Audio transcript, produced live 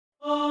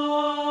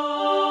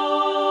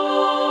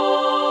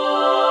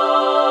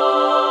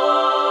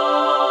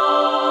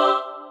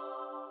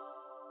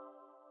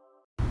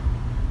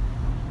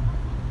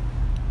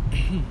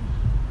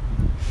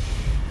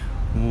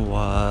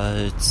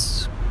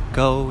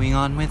going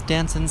on with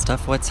dance and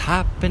stuff? What's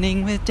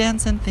happening with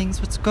dance and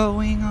things? What's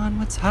going on?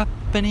 What's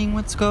happening?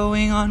 What's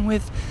going on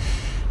with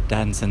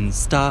dance and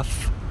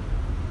stuff?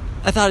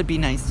 I thought it'd be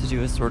nice to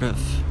do a sort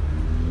of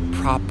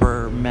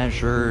proper,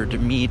 measured,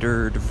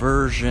 metered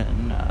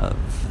version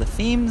of the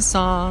theme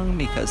song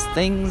because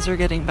things are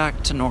getting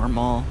back to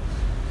normal.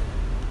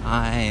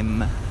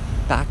 I'm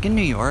back in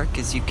New York,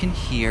 as you can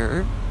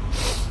hear.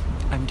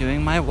 I'm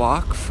doing my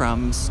walk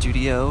from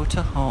studio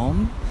to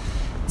home.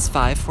 It's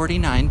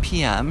 5:49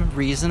 p.m.,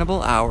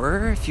 reasonable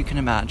hour, if you can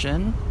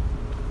imagine.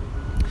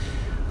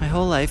 My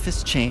whole life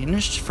has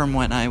changed from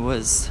when I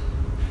was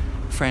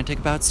frantic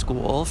about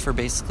school for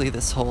basically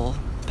this whole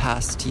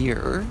past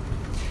year.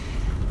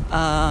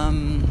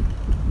 I'm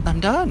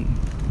done.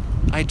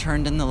 I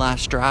turned in the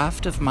last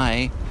draft of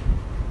my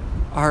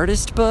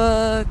artist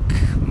book.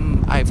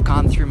 I've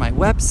gone through my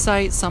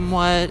website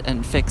somewhat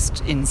and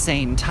fixed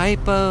insane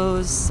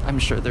typos. I'm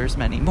sure there's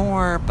many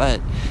more, but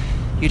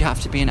you'd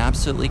have to be an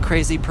absolutely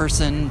crazy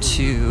person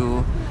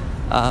to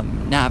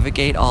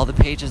navigate all the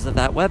pages of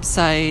that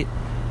website.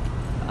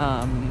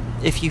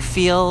 If you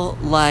feel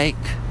like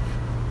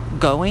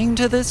going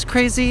to this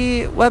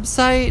crazy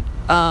website,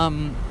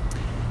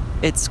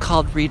 it's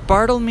called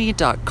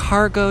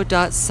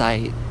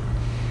readbartlemy.cargo.site,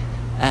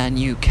 and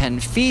you can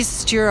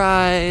feast your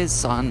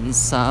eyes on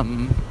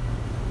some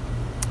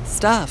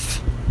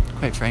stuff,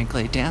 quite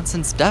frankly.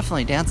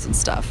 Definitely dance and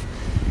stuff.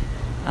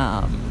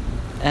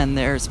 And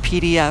there's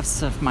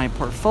PDFs of my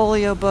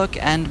portfolio book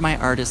and my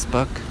artist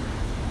book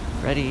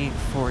ready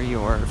for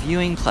your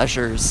viewing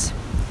pleasures.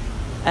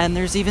 And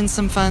there's even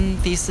some fun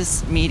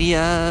thesis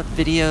media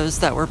videos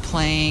that we're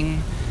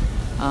playing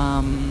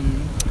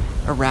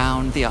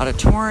around the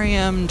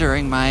auditorium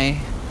during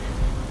my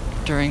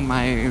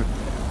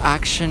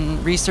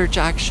research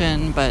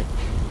action, but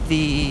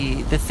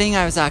the thing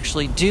I was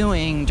actually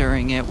doing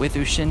during it with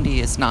Ushindi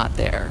is not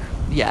there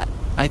yet.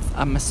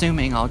 I'm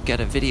assuming I'll get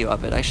a video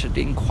of it. I should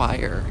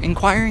inquire.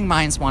 Inquiring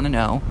minds want to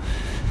know,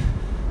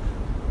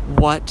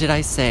 what did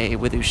I say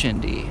with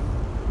Ushindi?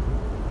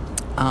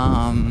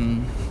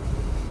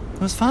 It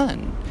was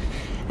fun.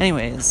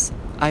 Anyways,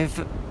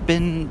 I've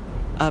been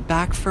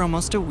back for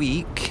almost a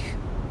week.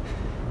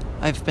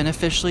 I've been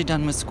officially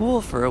done with school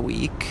for a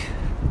week.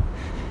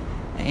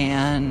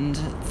 And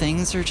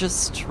things are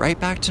just right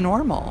back to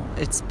normal.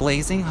 It's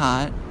blazing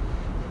hot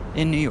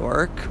in New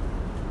York.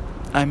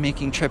 I'm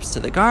making trips to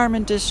the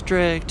Garment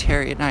District.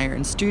 Harriet and I are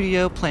in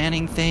studio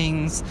planning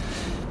things,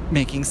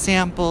 making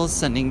samples,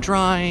 sending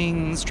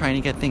drawings, trying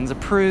to get things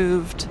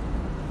approved.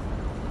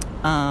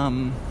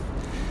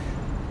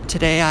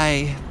 Today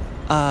I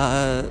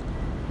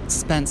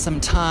spent some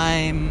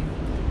time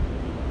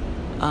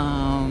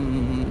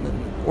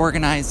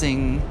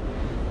organizing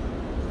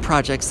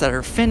projects that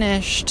are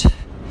finished,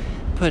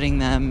 putting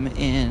them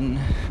in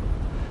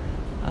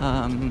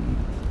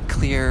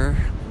clear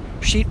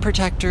sheet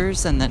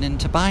protectors and then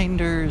into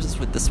binders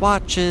with the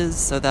swatches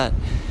so that,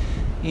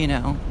 you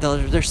know,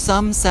 there's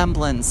some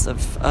semblance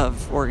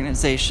of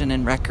organization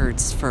and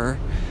records for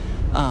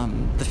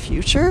the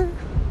future.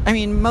 I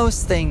mean,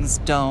 most things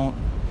don't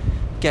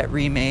get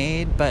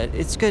remade, but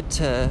it's good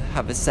to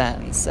have a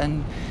sense.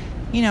 And,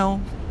 you know,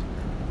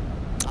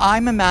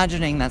 I'm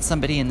imagining that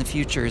somebody in the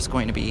future is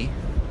going to be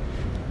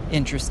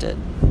interested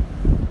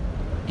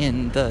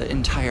in the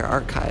entire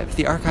archive,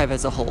 the archive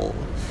as a whole.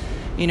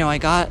 You know, I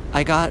got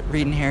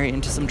Reed and Harry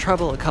into some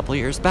trouble a couple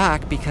years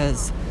back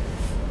because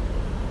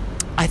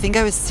I think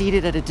I was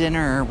seated at a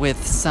dinner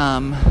with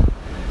some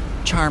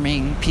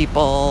charming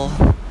people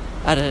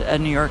at a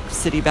New York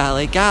City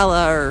Ballet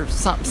gala or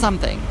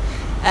something.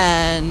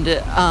 And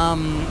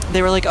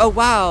they were like, oh,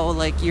 wow,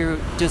 like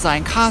you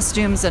design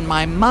costumes, and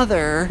my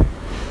mother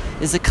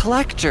is a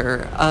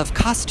collector of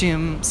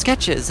costume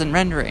sketches and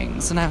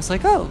renderings. And I was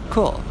like, oh,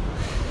 cool.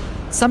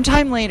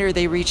 Sometime later,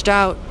 they reached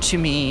out to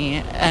me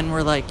and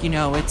were like, you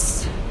know,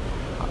 it's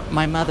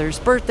my mother's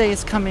birthday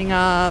is coming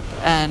up,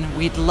 and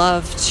we'd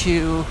love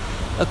to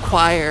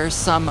acquire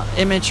some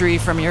imagery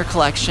from your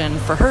collection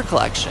for her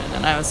collection.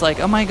 And I was like,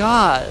 oh my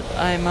God,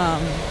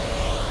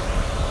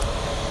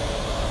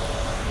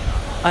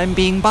 I'm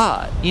being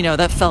bought. You know,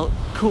 that felt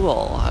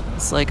cool. I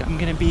was like, I'm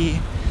going to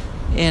be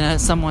in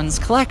someone's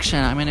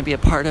collection. I'm going to be a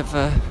part of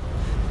a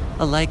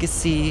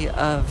legacy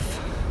of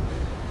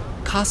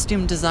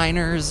costume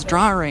designers'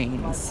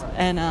 drawings.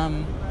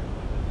 And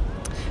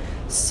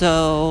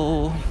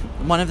so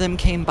one of them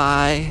came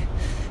by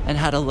and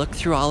had a look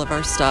through all of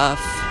our stuff,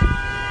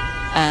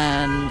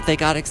 and they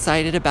got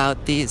excited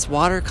about these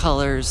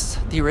watercolors,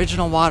 the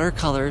original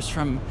watercolors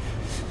from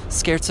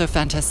Scherzo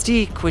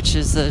Fantastique, which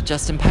is a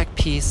Justin Peck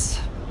piece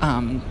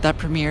that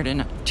premiered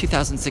in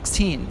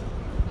 2016.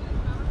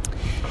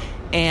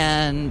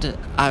 And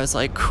I was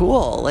like,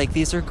 cool, like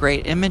these are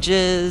great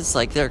images,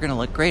 like they're gonna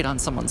look great on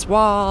someone's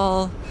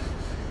wall.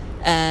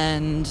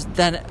 And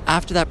then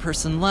after that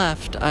person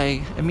left,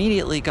 I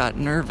immediately got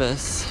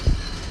nervous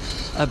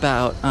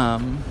about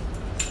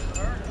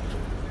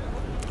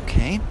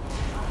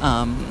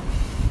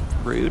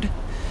rude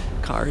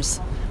cars.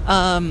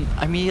 I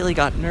immediately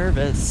got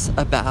nervous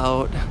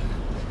about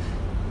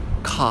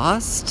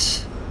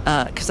cost,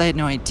 because I had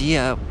no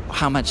idea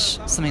how much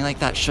something like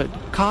that should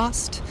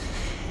cost.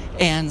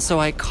 And so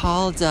I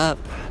called up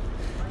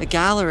a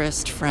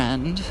gallerist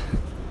friend,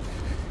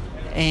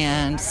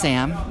 and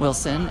Sam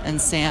Wilson,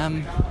 and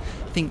Sam,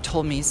 I think,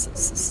 told me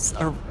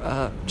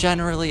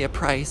generally a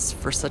price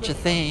for such a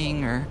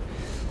thing,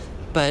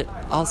 but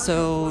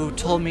also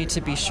told me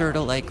to be sure to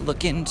like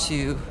look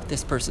into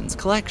this person's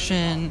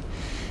collection.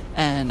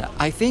 And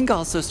I think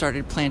also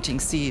started planting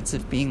seeds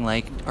of being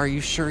like, are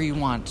you sure you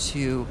want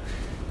to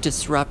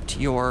disrupt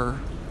your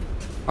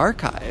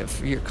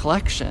archive, your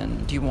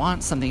collection? Do you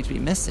want something to be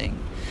missing?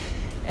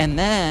 And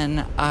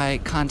then I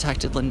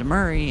contacted Linda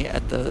Murray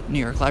at the New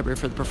York Library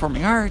for the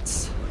Performing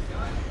Arts,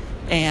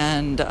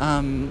 and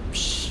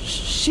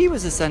she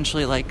was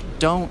essentially like,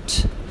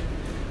 don't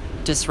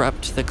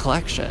disrupt the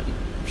collection.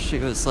 She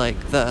was like,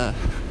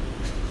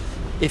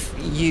 if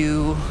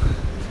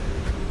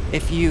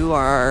you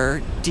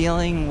are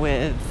dealing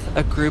with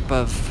a group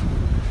of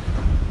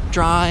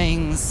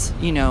drawings,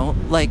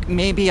 like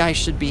maybe I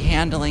should be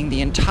handling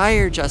the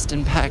entire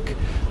Justin Peck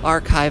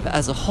archive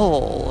as a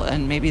whole,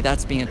 and maybe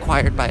that's being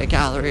acquired by a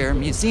gallery or a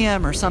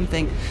museum or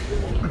something.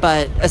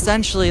 But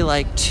essentially,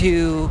 like,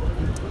 to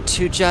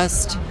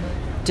just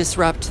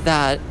disrupt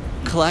that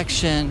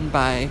collection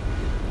by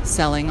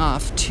selling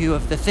off 2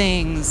 of the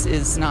things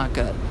is not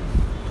good.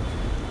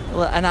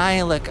 And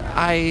I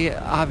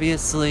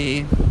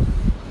obviously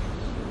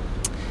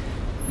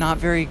not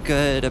very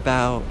good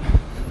about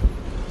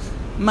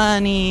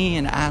money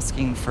and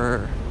asking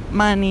for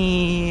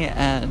money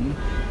and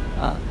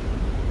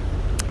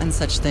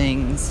such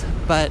things.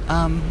 But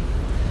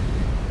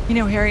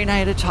Harry and I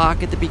had a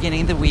talk at the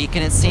beginning of the week,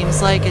 and it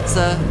seems like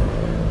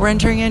we're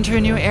entering into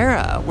a new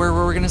era where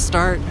we're going to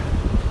start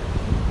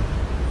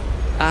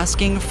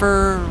asking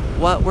for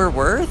what we're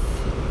worth?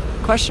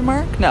 Question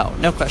mark?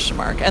 No question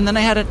mark. And then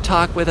I had a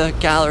talk with a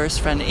gallerist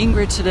friend,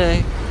 Ingrid,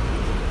 today,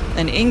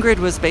 and Ingrid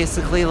was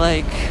basically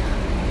like,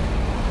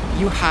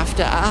 you have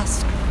to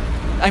ask.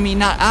 I mean,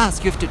 not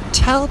ask, you have to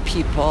tell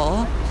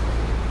people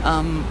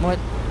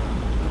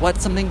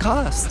what something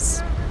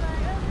costs.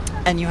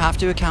 And you have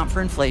to account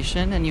for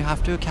inflation, and you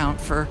have to account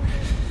for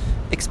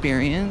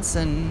experience,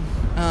 and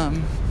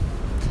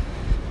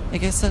I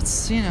guess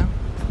that's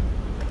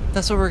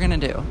what we're gonna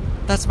do.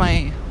 That's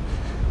my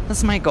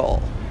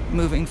goal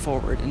moving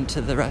forward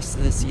into the rest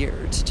of this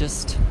year, to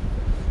just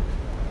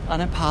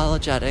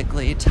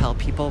unapologetically tell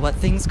people what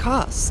things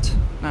cost.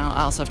 Now,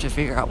 I also have to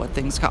figure out what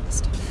things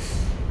cost.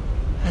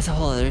 That's a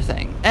whole other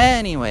thing.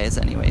 Anyways.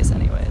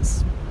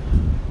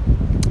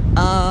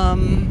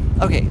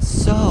 Okay,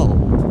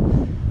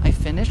 so I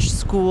finished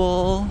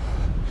school.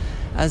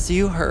 As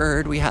you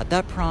heard, we had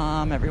that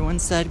prom. Everyone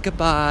said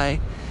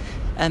goodbye.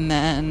 And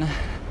then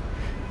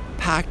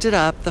packed it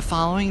up. The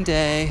following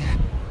day,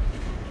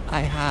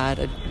 I had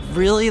a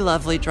really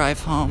lovely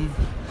drive home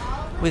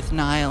with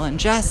Niall and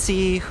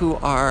Jesse, who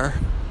are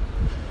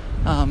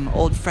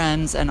old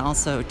friends and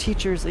also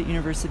teachers at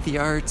University of the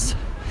Arts.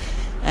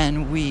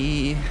 And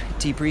we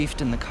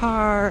debriefed in the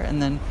car,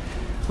 and then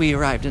we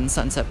arrived in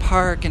Sunset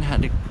Park and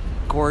had a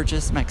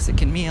gorgeous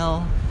Mexican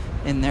meal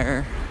in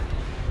the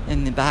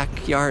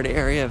backyard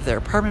area of their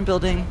apartment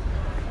building.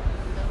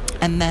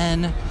 And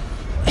then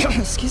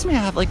excuse me, I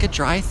have like a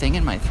dry thing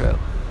in my throat.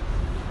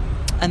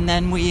 And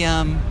then we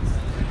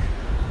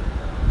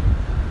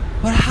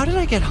how did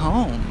I get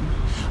home?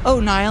 Oh,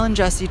 Niall and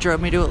Jesse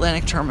drove me to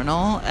Atlantic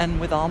Terminal, and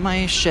with all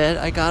my shit,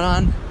 I got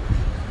on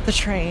the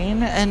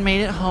train and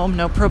made it home,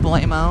 no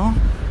problemo.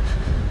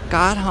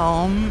 Got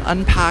home,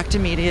 unpacked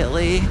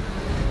immediately,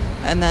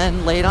 and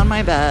then laid on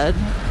my bed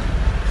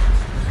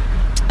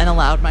and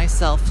allowed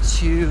myself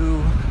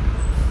to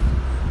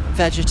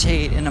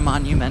vegetate in a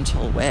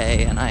monumental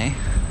way. And I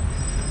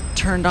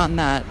turned on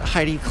that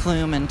Heidi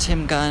Klum and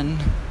Tim Gunn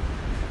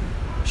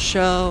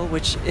show,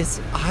 which is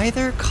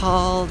either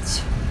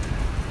called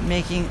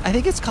Making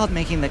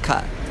the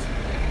Cut.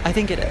 I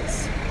think it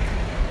is.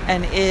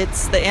 And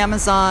it's the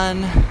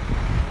Amazon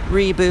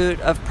reboot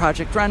of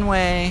Project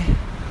Runway,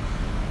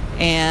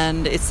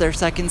 and it's their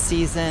second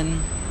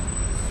season.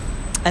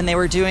 And they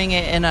were doing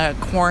it in a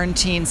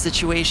quarantine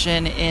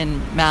situation in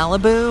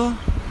Malibu,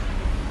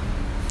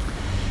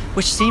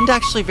 which seemed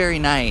actually very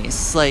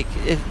nice. Like,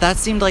 that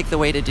seemed like the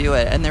way to do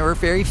it. And there were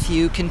very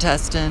few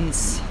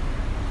contestants.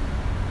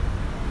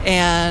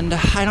 And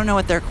I don't know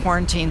what their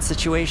quarantine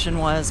situation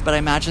was, but I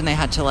imagine they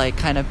had to like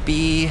kind of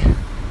be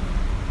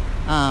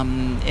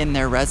in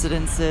their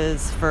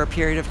residences for a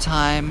period of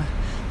time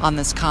on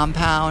this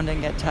compound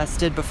and get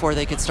tested before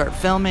they could start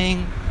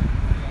filming.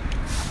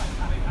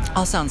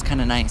 All sounds kind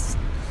of nice.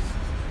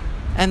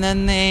 And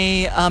then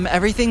they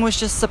everything was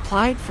just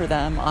supplied for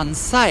them on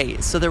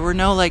site, so there were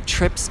no like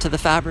trips to the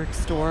fabric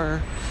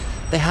store.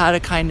 They had a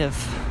kind of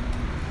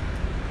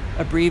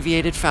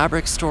abbreviated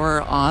fabric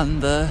store on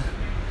the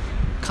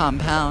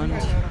compound,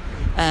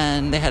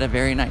 and they had a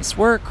very nice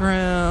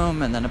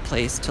workroom and then a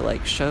place to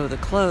like show the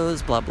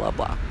clothes, blah blah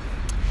blah.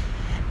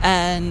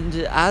 And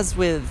as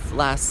with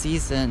last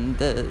season,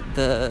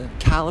 the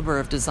caliber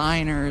of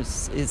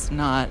designers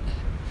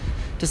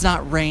does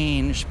not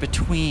range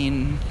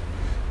between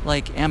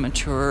like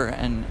amateur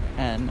and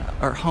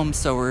or home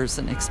sewers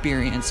and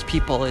experienced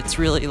people. It's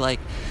really like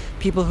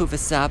people who've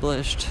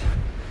established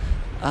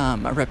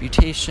a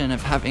reputation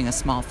of having a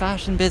small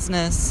fashion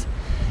business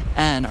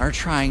and are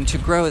trying to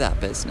grow that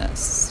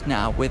business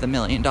now with $1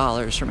 million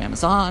from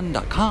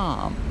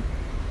Amazon.com.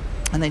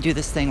 And they do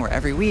this thing where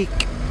every week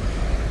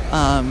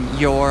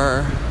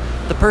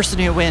the person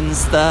who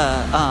wins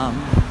the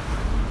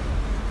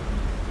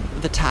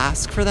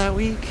task for that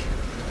week,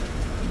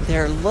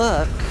 their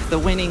look, the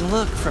winning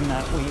look from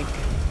that week,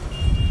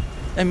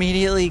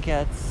 immediately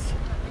gets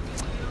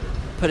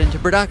put into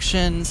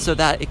production so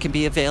that it can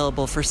be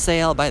available for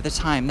sale by the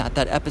time that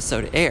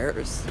episode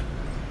airs.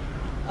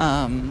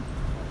 And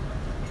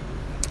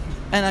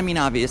I mean,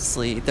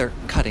 obviously, they're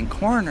cutting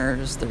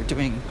corners. They're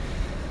doing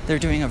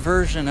a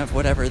version of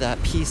whatever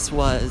that piece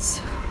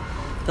was,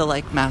 the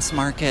like mass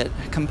market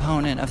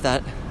component of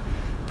that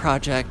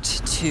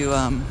project. To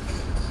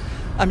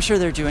I'm sure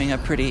they're doing a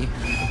pretty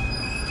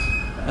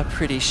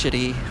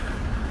shitty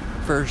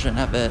version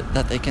of it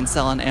that they can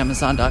sell on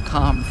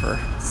Amazon.com for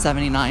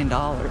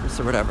 $79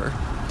 or whatever.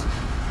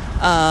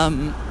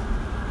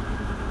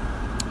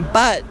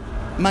 But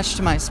much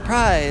to my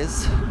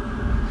surprise,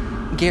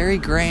 Gary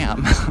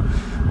Graham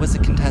was a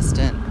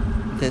contestant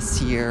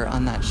this year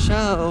on that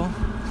show.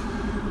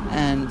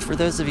 And for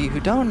those of you who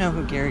don't know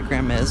who Gary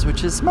Graham is,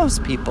 which is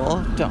most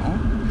people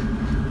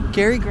don't,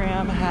 Gary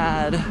Graham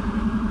had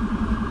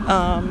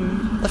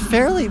a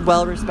fairly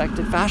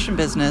well-respected fashion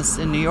business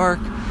in New York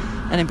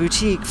and a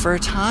boutique for a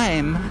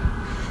time,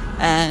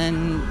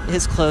 and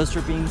his clothes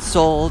were being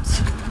sold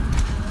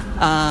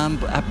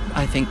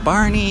I think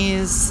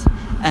Barney's,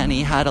 and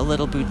he had a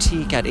little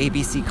boutique at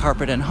ABC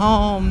Carpet and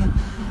Home,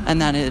 and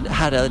then it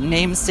had a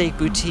namesake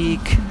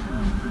boutique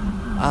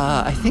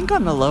I think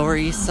on the Lower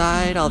East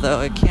Side, although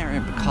I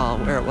can't recall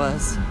where it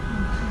was.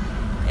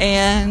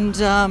 And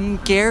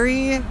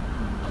Gary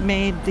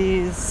made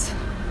these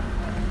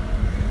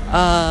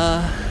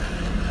how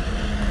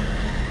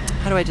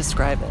do I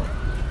describe it?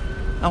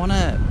 I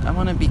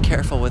want to be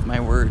careful with my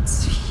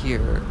words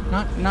here.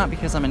 Not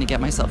because I'm going to get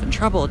myself in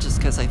trouble, just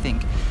because I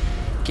think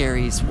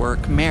Gary's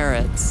work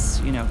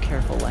merits,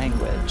 careful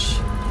language.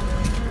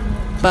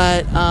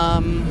 But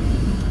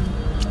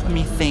let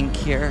me think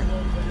here.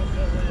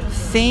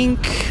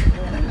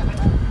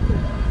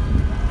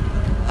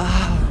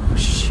 Oh,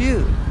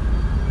 shoot.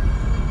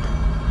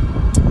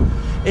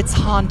 It's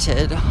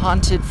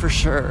haunted for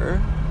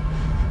sure.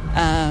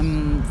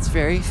 It's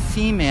very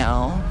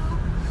female.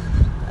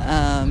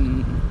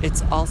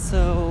 It's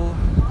also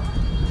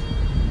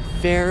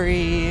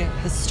very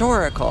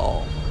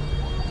historical.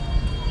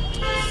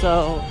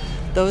 So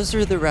those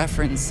are the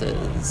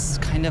references,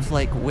 kind of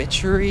like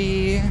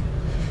witchery,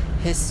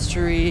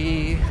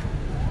 history,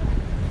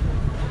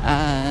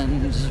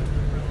 and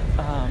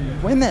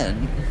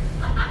women.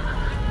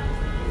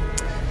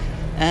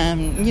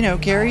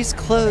 And, Gary's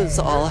clothes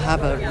all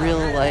have a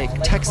real,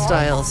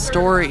 textile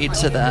story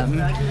to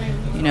them.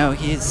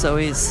 He's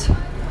always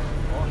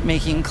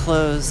making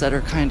clothes that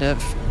are kind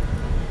of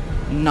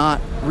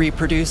not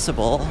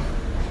reproducible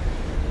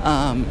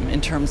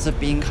in terms of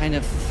being kind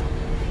of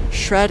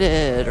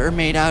shredded or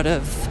made out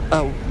of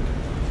a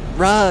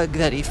rug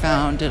that he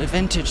found at a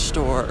vintage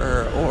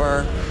store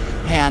or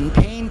hand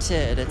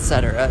painted,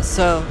 etc.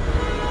 So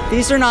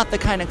these are not the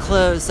kind of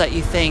clothes that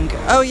you think,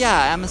 oh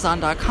yeah,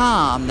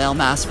 Amazon.com, they'll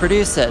mass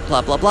produce it,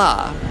 blah, blah,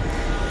 blah.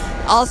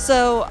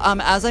 Also,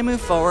 as I move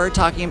forward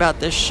talking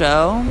about this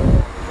show,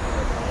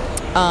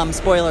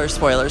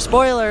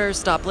 spoiler,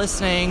 stop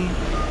listening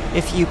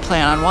if you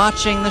plan on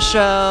watching the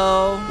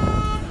show.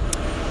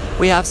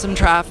 We have some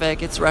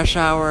traffic, it's rush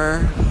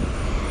hour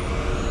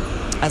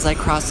as I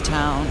cross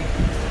town.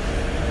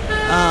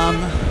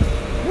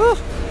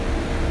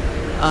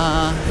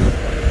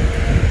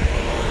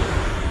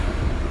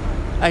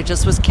 I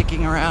just was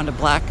kicking around a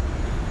black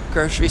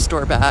grocery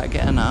store bag,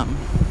 and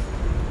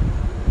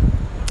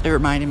it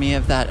reminded me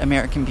of that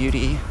American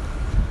Beauty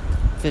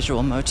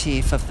visual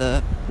motif of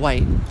the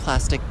white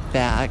plastic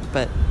bag,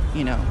 but,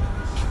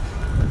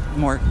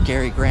 more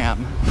Gary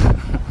Graham.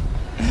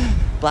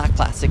 Black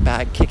plastic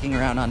bag kicking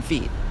around on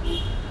feet.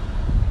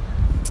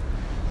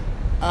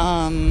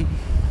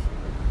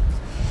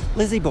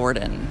 Lizzie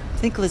Borden.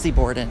 Think Lizzie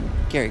Borden,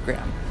 Gary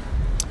Graham.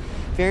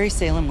 Very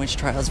Salem Witch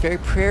Trials, very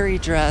prairie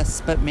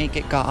dress, but make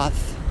it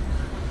goth.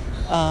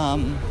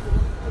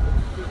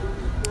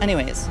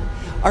 Anyways,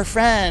 our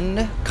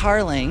friend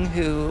Carling,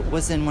 who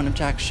was in one of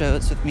Jack's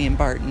shows with me and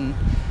Barton,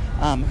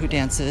 who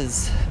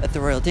dances at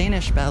the Royal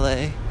Danish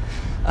Ballet,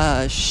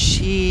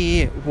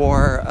 she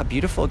wore a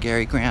beautiful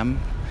Gary Graham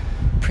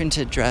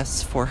printed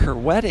dress for her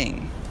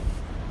wedding.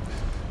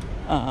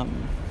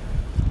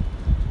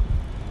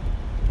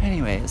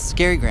 Anyways,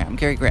 Gary Graham.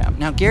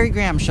 Now, Gary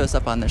Graham shows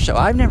up on the show.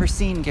 I've never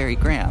seen Gary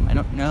Graham. I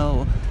don't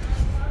know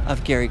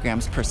of Gary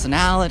Graham's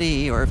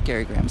personality or of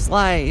Gary Graham's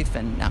life.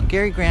 And now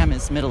Gary Graham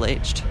is a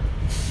middle-aged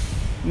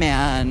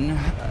man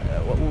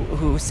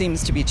who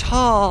seems to be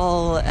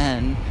tall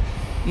and,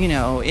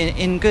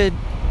 in good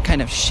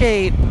kind of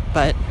shape,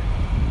 but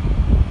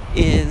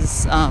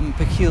is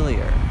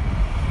peculiar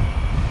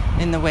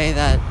in the way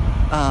that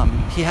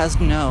he has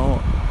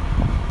no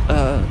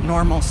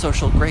normal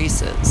social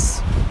graces,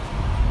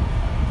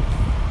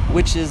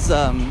 which is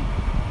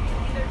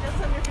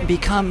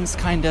becomes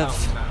kind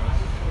of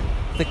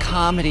the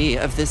comedy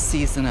of this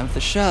season of the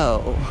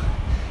show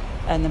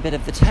and a bit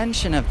of the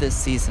tension of this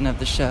season of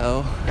the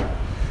show,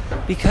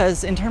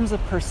 because in terms of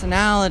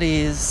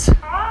personalities,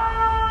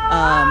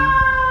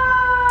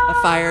 a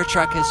fire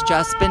truck has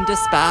just been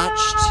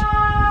dispatched.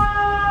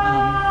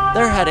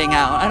 They're heading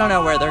out. I don't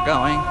know where they're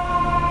going.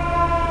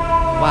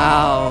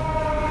 Wow.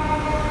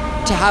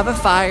 To have a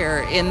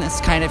fire in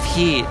this kind of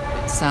heat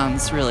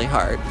sounds really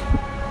hard.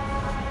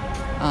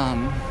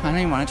 I don't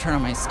even want to turn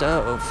on my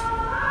stove.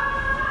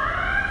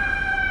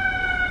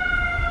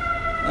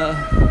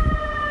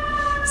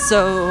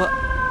 So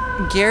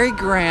Gary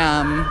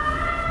Graham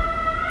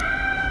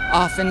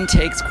often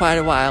takes quite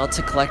a while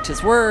to collect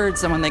his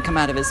words, and when they come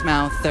out of his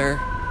mouth, they're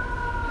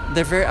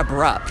very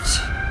abrupt.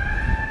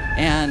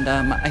 And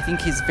I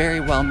think he's a very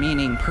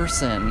well-meaning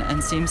person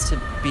and seems to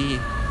be...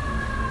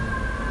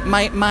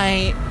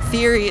 My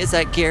theory is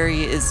that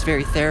Gary is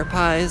very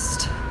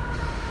therapized,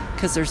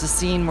 because there's a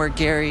scene where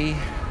Gary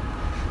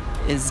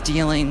is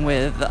dealing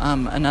with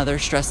another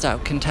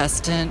stressed-out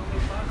contestant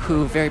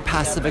who very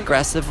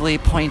passive-aggressively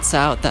points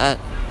out that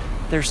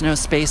there's no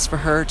space for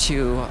her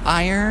to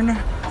iron.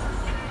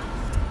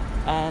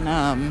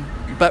 And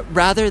but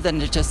rather than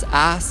to just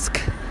ask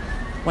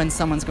when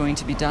someone's going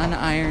to be done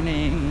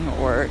ironing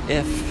or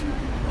if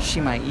she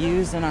might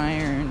use an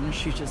iron,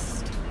 she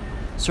just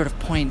sort of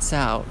points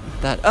out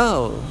that,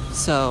 oh,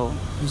 so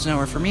there's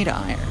nowhere for me to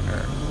iron,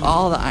 or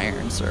all the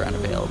irons are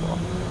unavailable.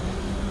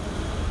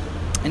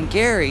 And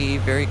Gary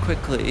very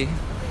quickly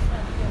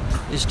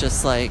is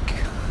just like,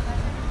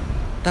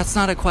 that's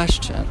not a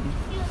question.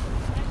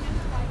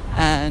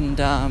 And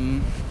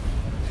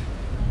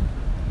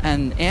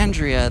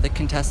Andrea, the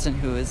contestant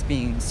who is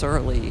being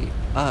surly,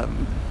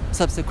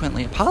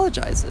 subsequently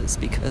apologizes,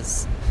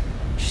 because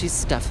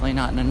she's definitely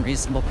not an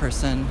unreasonable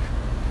person.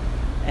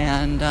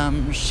 And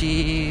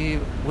she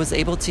was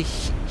able to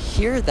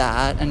hear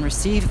that and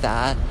receive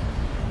that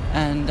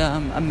and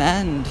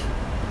amend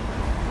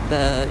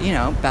the,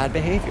 bad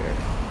behavior.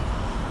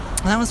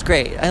 And that was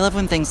great. I love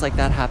when things like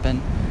that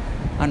happen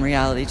on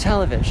reality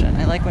television.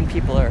 I like when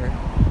people are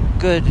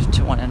good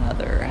to one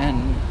another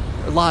and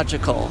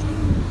logical.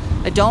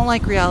 I don't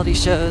like reality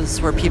shows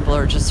where people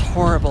are just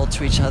horrible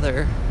to each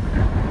other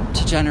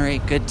to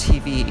generate good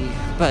TV,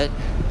 but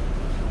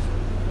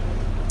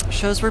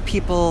shows where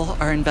people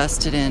are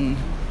invested in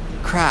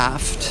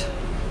craft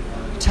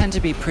tend to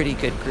be pretty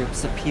good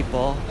groups of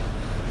people.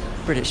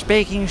 British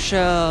Baking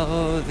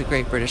Show, The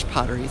Great British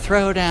Pottery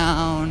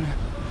Throwdown,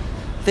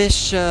 this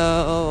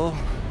show.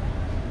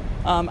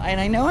 And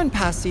I know in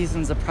past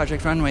seasons of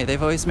Project Runway,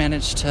 they've always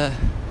managed to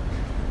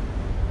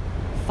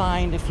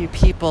find a few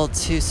people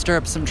to stir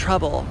up some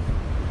trouble.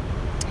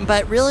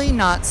 But really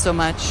not so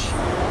much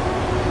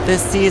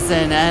this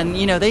season. And,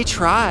 they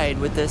tried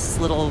with this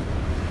little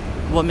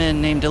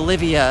woman named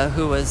Olivia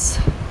who was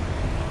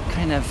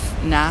kind of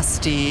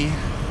nasty.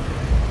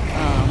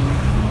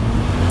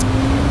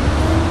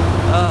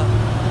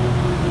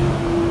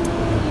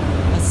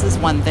 This is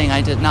one thing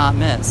I did not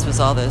miss, was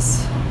all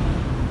this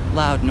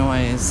loud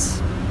noise.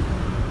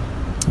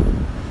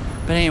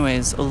 But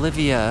anyways,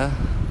 Olivia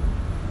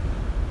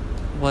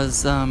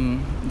was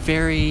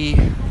very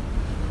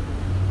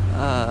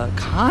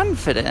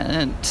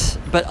confident,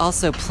 but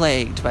also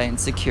plagued by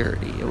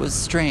insecurity. It was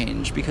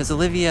strange, because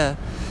Olivia,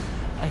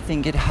 I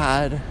think,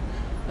 had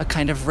a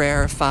kind of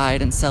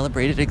rarefied and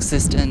celebrated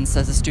existence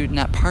as a student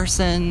at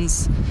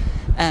Parsons,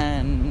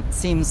 and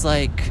seems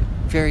like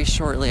very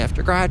shortly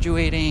after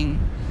graduating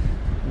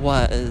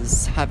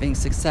was having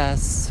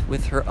success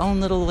with her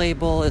own little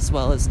label, as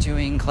well as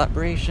doing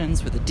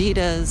collaborations with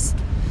Adidas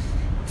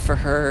for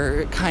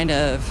her kind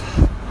of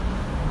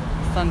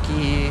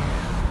funky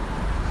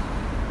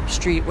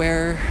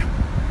streetwear,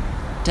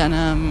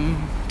 denim,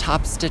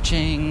 top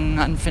stitching,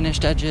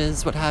 unfinished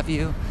edges, what have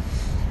you.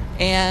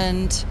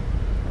 And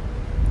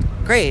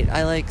great,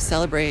 I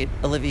celebrate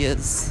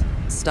Olivia's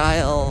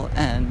style,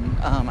 and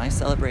I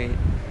celebrate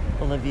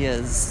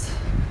Olivia's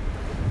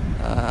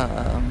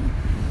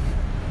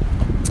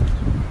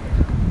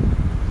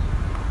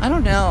I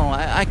don't know,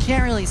 I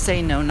can't really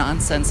say no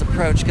nonsense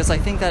approach, because I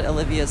think that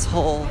Olivia's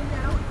whole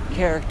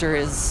character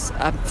is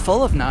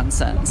full of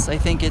nonsense. I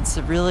think it's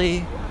a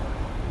really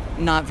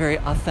not very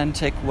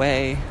authentic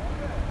way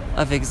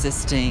of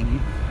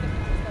existing.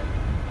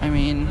 I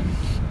mean,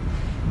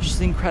 she's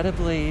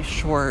incredibly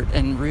short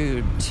and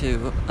rude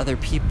to other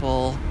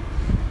people,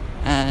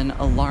 and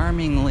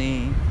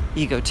alarmingly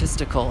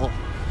egotistical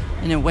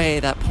in a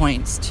way that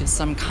points to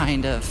some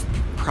kind of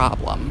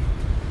problem.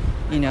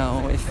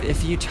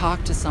 If you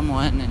talk to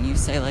someone and you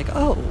say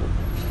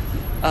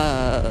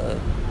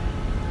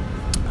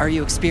are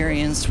you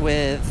experienced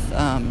with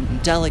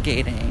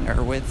delegating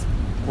or with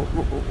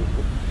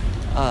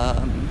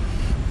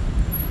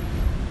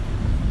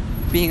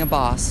being a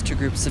boss to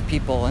groups of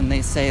people, and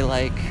they say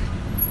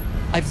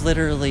I've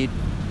literally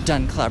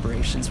done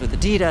collaborations with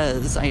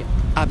Adidas. I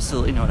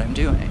absolutely know what I'm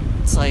doing.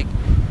 It's like,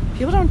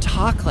 people don't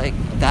talk like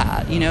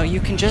that. You know, you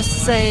can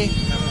just say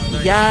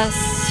yes.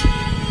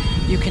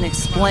 You can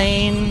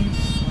explain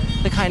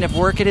the kind of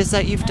work it is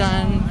that you've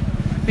done.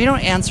 But you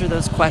don't answer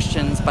those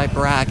questions by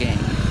bragging.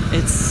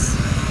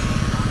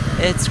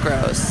 It's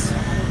gross.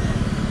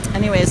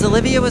 Anyways,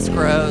 Olivia was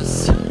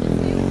gross.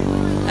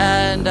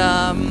 And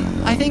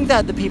I think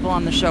that the people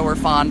on the show were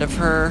fond of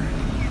her.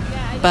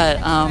 But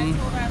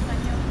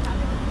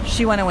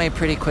she went away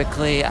pretty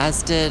quickly,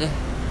 as did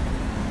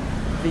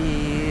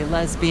the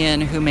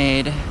lesbian who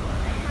made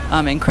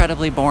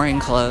incredibly boring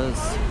clothes.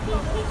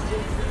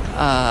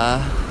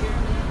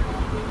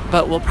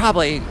 But will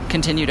probably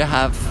continue to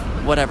have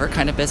whatever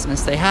kind of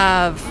business they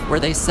have, where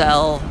they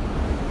sell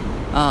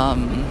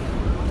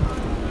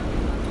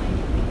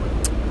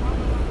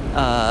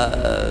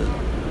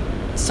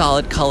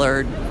solid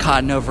colored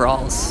cotton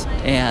overalls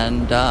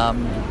and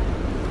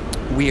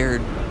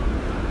weird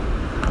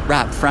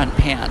wrap front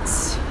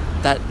pants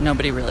that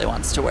nobody really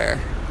wants to wear.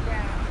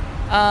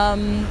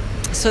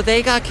 So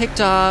they got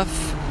kicked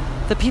off.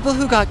 The people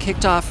who got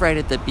kicked off right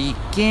at the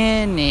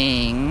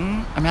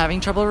beginning, I'm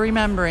having trouble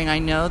remembering. I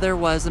know there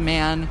was a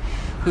man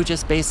who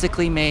just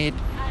basically made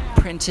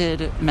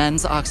printed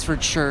men's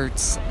Oxford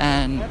shirts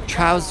and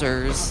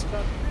trousers,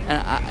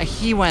 and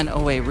he went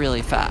away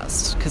really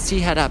fast because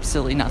he had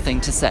absolutely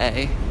nothing to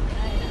say.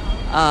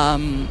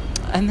 And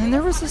then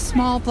there was a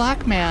small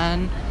black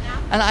man,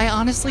 and I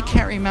honestly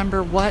can't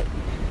remember what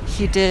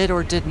he did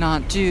or did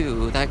not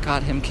do that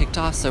got him kicked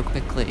off so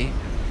quickly.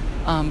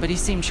 But he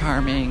seemed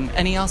charming,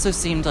 and he also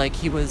seemed like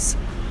he was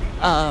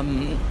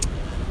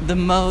the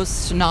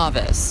most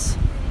novice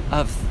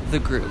of the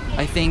group.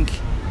 I think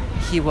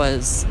he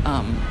was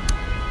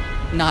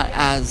not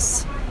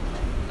as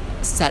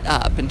set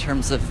up in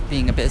terms of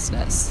being a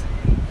business.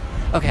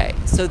 Okay,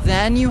 so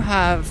then you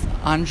have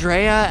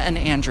Andrea and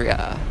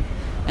Andrea.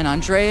 And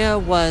Andrea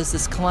was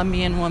this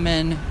Colombian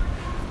woman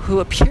who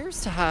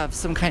appears to have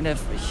some kind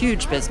of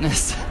huge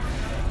business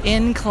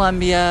in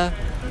Colombia,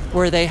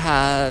 where they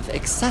have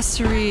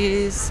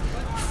accessories,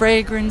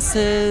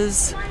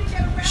 fragrances,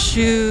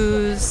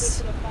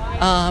 shoes.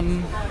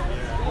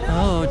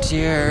 Oh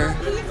dear.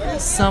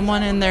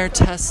 Someone in their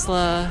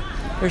Tesla.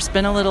 There's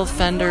been a little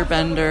fender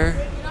bender.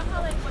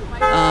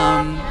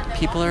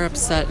 People are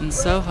upset in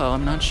Soho.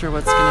 I'm not sure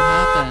what's going to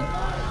happen.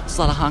 There's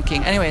a lot of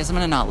honking. Anyways, I'm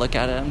going to not look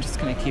at it. I'm just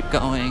going to keep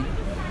going.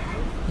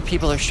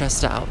 People are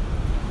stressed out.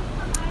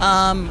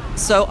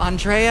 So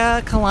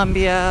Andrea,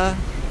 Colombia,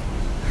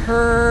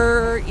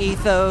 her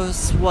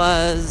ethos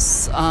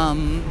was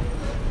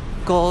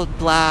gold,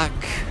 black,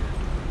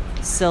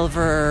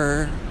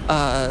 silver,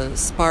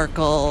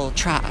 sparkle,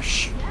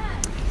 trash.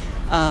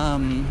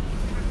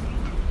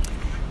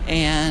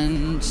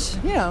 And,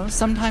 you know,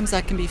 sometimes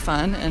that can be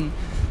fun, and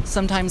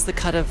sometimes the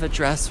cut of a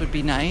dress would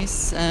be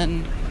nice,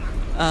 and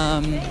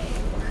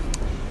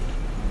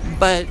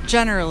but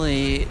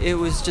generally it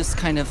was just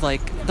kind of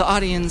like, the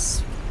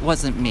audience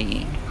wasn't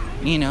me.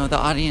 You know, the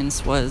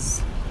audience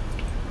was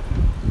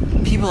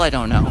people I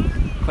don't know,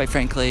 quite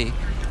frankly.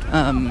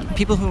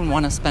 People who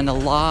want to spend a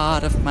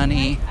lot of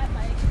money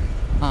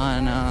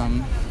on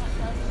a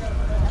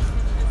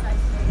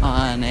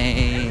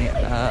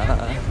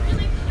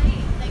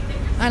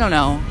I don't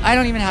know. I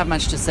don't even have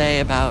much to say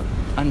about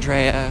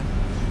Andrea.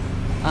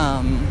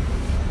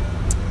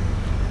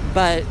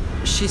 But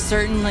she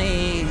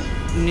certainly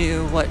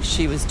knew what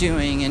she was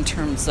doing in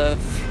terms of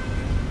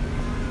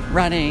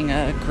running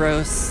a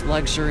gross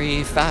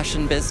luxury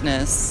fashion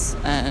business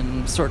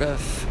and sort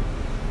of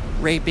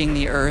raping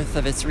the earth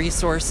of its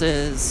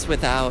resources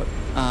without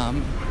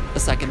a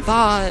second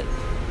thought.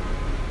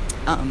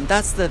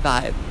 That's the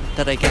vibe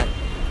that I get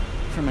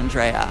from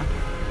Andrea.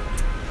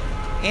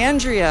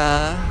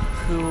 Andrea,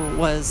 who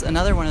was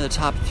another one of the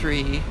top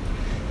three,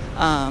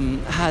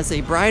 has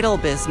a bridal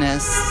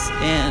business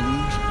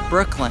in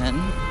Brooklyn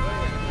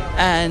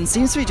and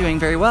seems to be doing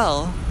very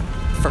well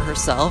for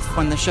herself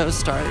when the show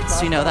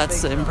starts. You know,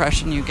 that's the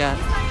impression you get.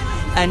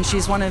 And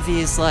she's one of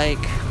these, like,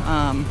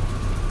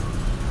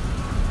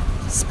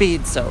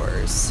 speed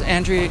sewers.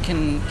 Andrea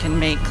can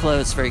make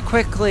clothes very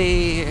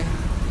quickly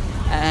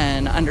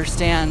and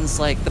understands,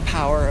 like, the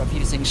power of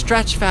using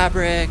stretch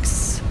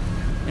fabrics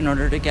in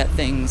order to get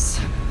things,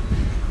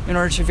 in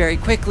order to very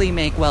quickly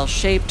make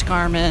well-shaped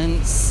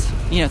garments,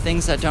 you know,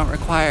 things that don't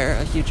require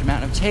a huge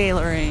amount of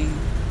tailoring.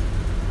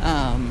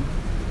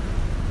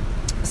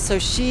 So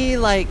she,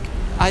 like,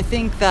 I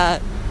think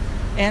that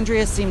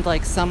Andrea seemed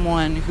like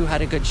someone who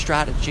had a good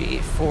strategy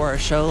for a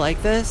show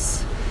like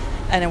this,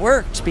 and it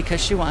worked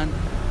because she won.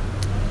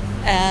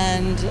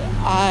 And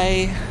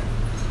I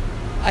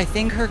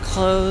think her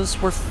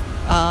clothes were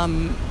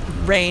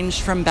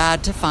ranged from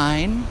bad to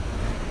fine.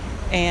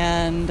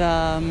 And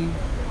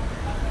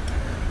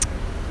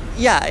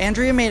yeah,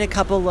 Andrea made a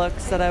couple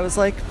looks that I was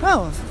like,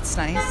 oh, that's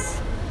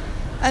nice.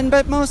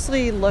 But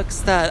mostly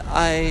looks that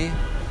I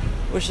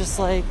was just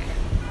like,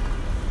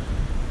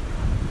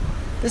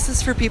 this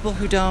is for people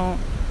who don't,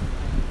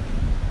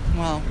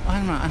 well, I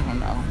don't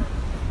know.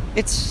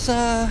 it's,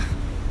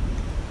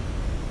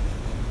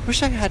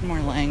 wish I had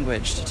more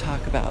language to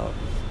talk about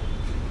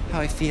how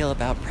I feel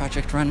about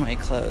Project Runway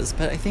clothes,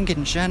 but I think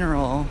in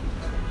general,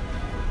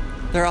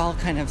 they're all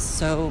kind of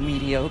so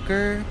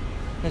mediocre,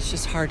 it's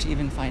just hard to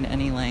even find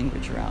any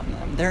language around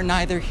them. They're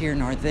neither here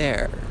nor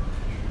there.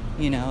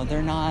 You know,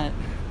 they're not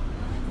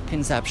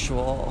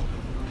conceptual.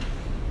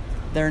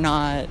 They're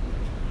not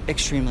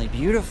extremely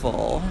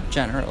beautiful,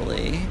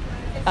 generally.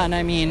 And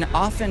I mean,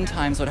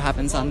 oftentimes what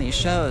happens on these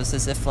shows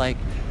is if, like,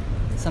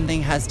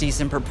 something has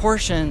decent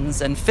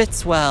proportions and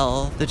fits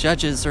well, the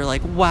judges are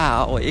like,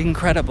 wow,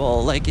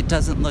 incredible. Like, it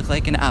doesn't look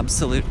like an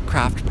absolute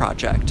craft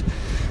project.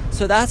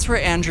 So that's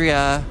where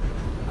Andrea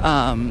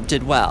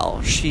did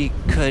well. She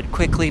could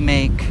quickly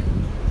make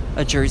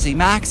a jersey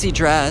maxi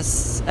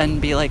dress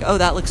and be like, oh,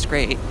 that looks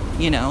great.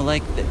 You know,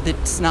 like,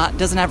 it's not,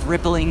 doesn't have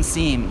rippling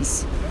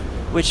seams,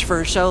 which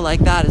for a show like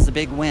that is a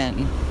big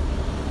win.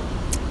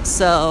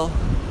 So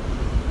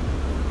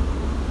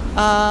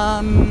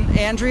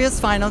Andrea's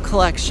final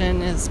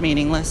collection is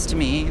meaningless to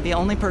me. The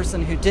only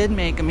person who did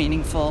make a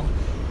meaningful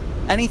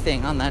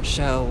anything on that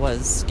show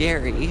was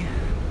Gary.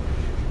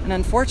 And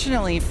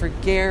unfortunately for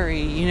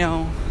Gary, you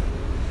know,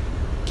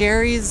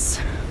 Gary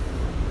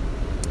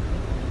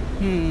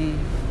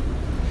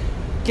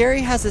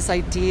has this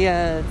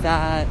idea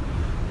that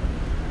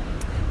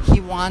he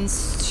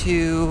wants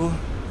to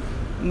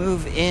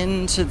move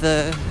into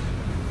the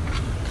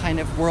kind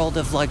of world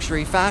of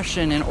luxury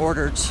fashion in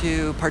order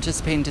to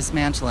participate in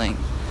dismantling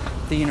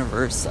the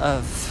universe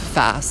of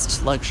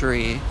fast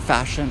luxury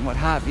fashion, what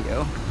have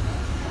you.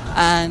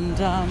 And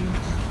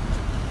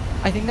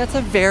I think that's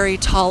a very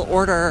tall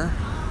order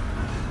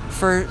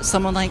for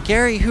someone like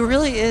Gary, who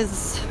really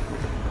is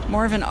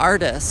more of an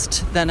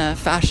artist than a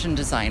fashion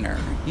designer.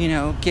 You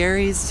know,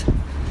 Gary,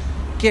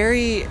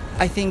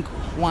 I think,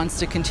 wants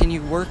to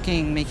continue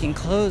working, making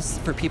clothes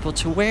for people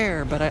to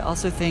wear, but I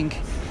also think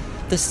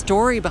the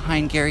story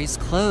behind Gary's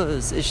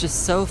clothes is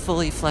just so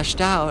fully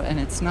fleshed out, and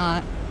it's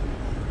not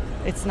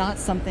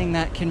something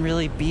that can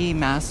really be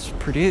mass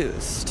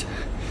produced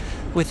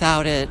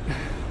without it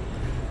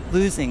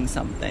losing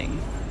something.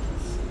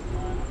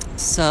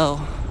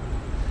 So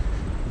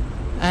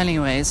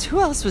anyways, who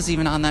else was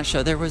even on that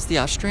show? There was the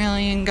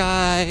Australian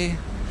guy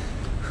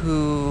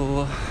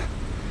who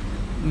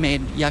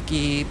made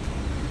yucky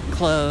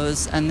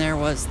clothes, and there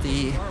was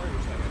the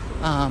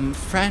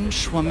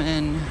French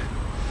woman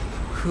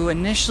who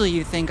initially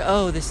you think,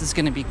 oh, this is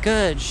going to be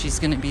good. She's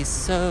going to be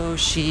so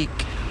chic.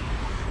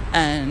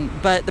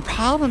 But the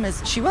problem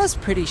is she was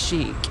pretty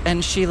chic,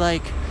 and she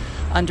like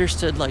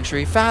understood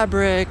luxury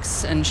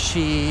fabrics, and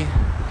she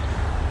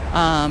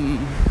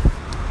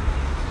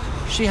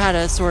had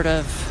a sort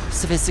of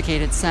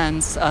sophisticated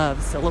sense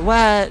of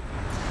silhouette,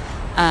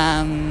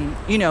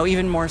 you know,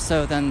 even more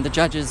so than the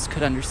judges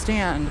could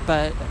understand.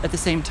 But at the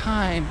same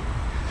time,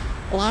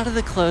 a lot of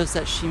the clothes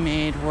that she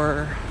made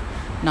were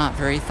not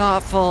very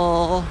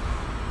thoughtful,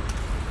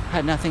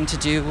 had nothing to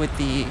do with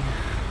the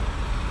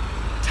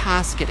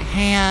task at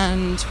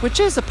hand, which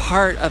is a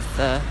part of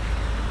the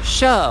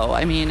show.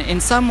 I mean,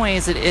 in some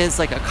ways it is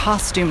like a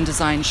costume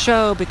design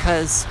show,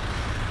 because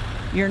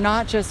you're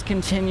not just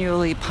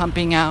continually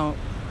pumping out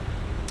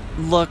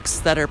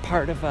looks that are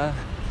part of a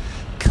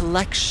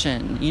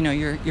collection. You know,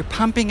 you're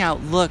pumping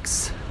out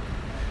looks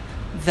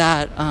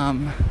that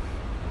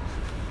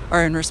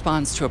are in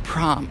response to a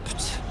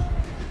prompt,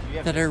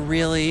 that are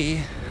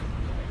really,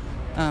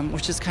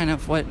 which is kind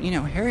of what, you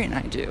know, Harry and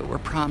I do. We're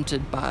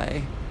prompted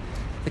by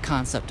the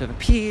concept of a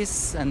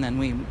piece, and then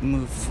we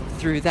move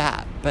through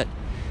that. But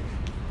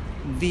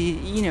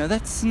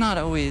that's not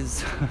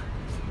always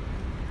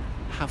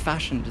how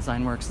fashion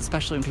design works,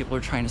 especially when people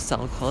are trying to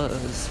sell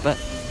clothes. But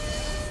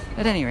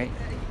at any rate,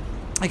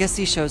 I guess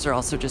these shows are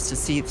also just to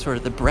see sort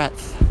of the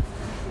breadth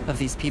of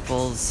these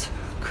people's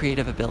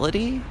creative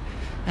ability,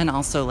 and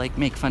also like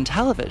make fun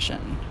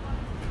television.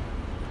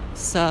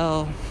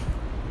 So,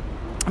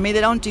 I mean,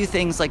 they don't do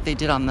things like they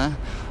did on the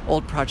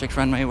old Project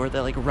Runway, where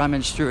they like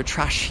rummage through a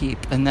trash heap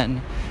and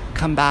then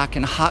come back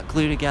and hot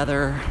glue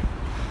together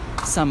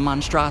some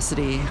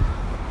monstrosity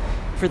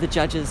for the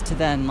judges to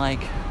then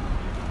like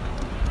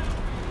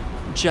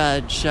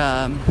judge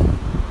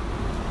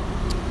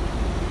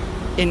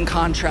in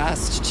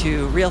contrast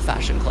to real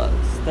fashion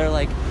clothes. They're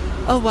like,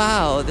 oh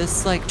wow,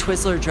 this like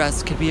Twizzler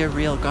dress could be a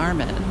real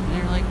garment. And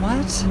you're like,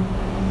 what?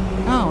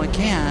 No, it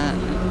can't.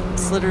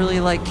 It's literally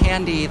like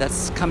candy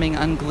that's coming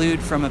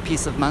unglued from a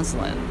piece of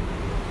muslin.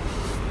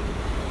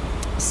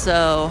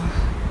 So,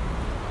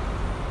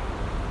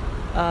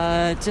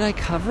 did I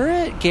cover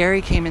it?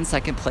 Gary came in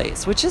second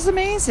place, which is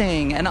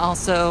amazing. And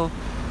also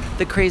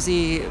the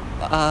crazy,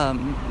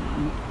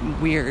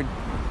 weird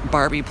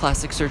Barbie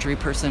plastic surgery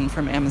person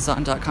from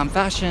Amazon.com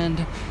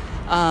Fashion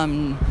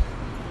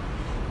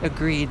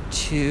agreed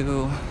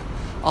to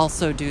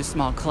also do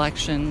small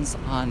collections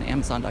on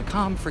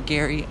Amazon.com for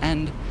Gary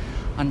and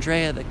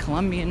Andrea, the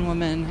Colombian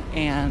woman.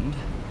 And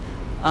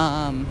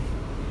I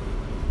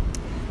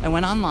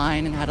went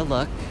online and had a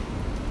look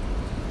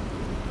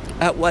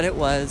at what it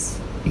was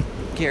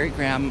Gary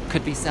Graham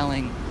could be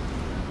selling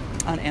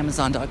on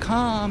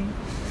Amazon.com.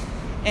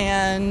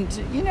 And,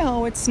 you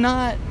know, it's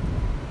not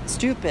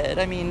stupid.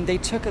 I mean, they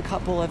took a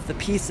couple of the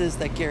pieces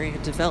that Gary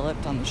had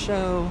developed on the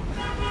show,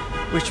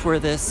 which were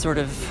this sort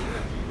of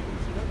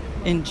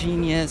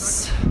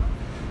ingenious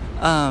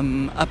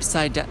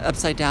upside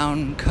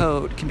down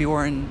coat, can be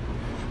worn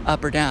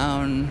up or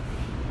down,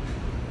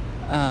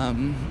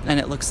 and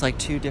it looks like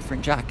two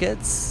different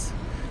jackets.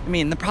 I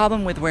mean, the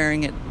problem with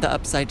wearing it the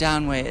upside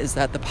down way is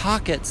that the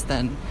pockets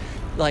then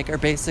are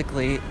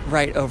basically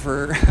right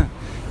over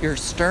your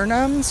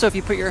sternum. So if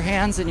you put your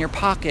hands in your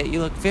pocket, you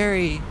look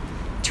very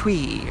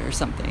twee or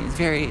something. It's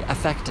very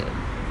affected.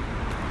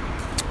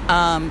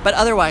 But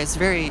otherwise,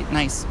 very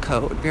nice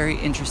coat, very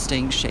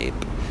interesting shape.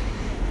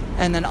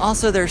 And then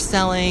also they're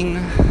selling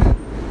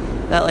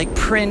that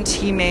print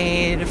he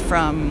made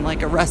from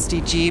a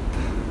rusty Jeep.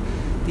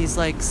 These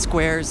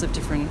squares of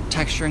different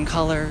texture and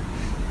color,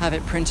 have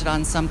it printed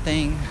on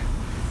something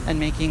and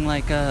making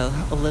a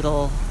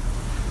little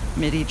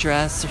midi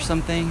dress or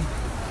something.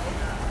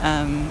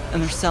 And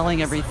they're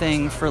selling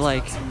everything for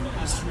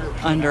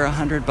under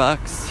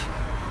 $100.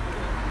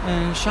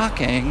 And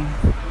shocking.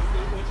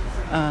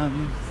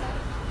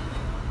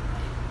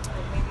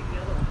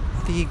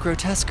 The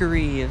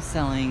grotesquerie of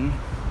selling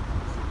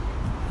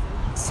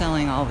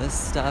all this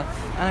stuff.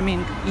 I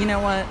mean, you know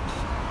what?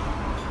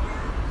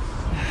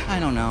 I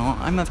don't know.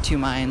 I'm of two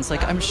minds.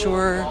 I'm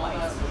sure,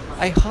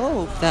 I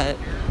hope that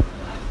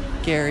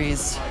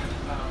Gary's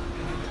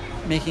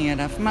making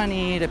enough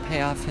money to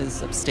pay off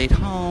his upstate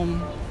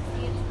home.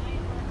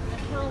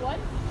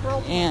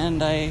 And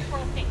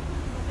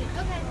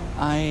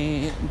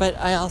but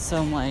I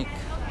also am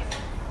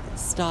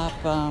stop,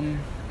 I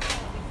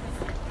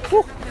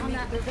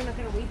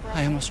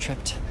almost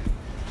tripped.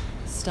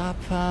 Stop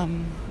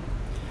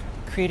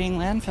creating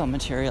landfill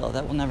material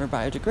that will never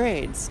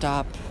biodegrade.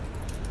 Stop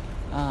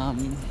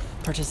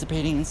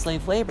participating in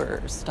slave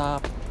labor.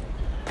 Stop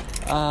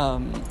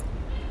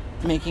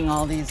making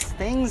all these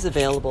things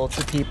available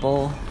to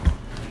people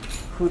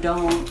who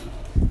don't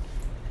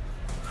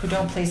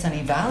place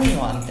any value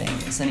on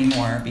things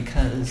anymore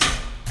because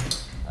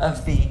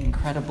of the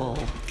incredible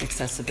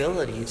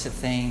accessibility to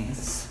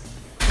things.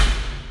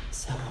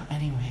 So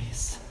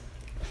anyways,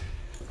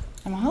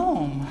 I'm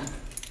home.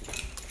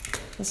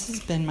 This has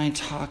been my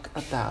talk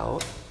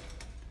about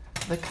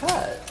The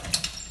Cut.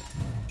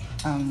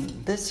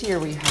 This year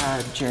we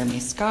had Jeremy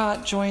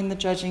Scott join the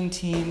judging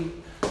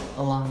team,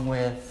 along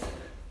with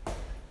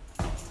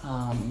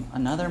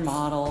another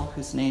model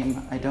whose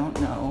name I don't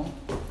know.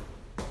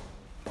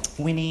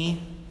 Winnie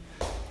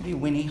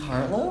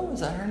Harlow,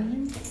 is that her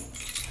name?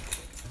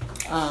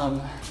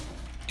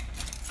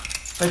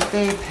 But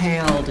they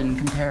paled in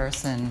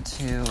comparison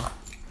to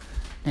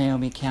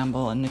Naomi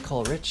Campbell and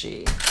Nicole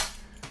Richie,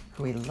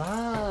 who we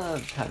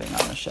loved having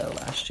on the show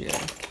last year.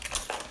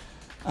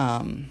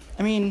 I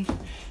mean,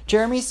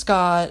 Jeremy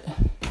Scott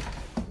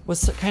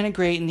was kind of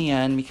great in the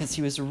end because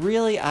he was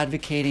really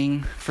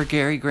advocating for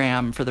Gary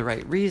Graham for the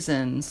right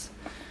reasons.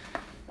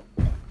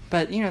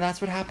 But, that's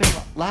what happened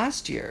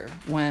last year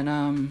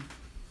when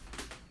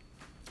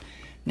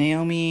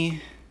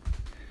Naomi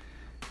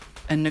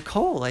and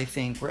Nicole, I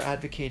think, were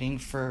advocating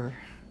for...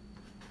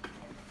 I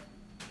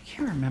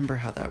can't remember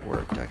how that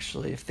worked,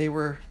 actually. If they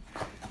were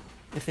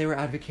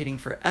advocating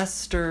for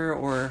Esther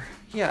or...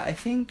 Yeah, I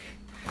think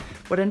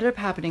what ended up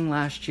happening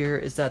last year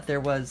is that there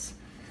was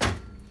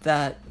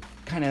that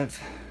kind of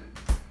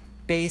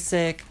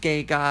basic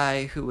gay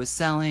guy who was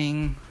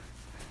selling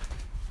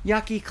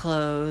yucky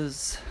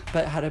clothes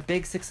but had a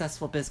big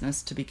successful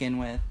business to begin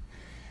with.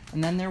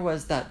 And then there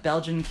was that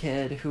Belgian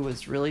kid who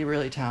was really,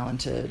 really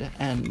talented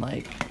and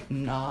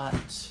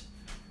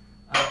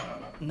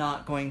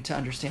not going to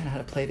understand how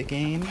to play the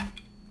game.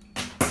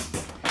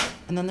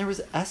 And then there was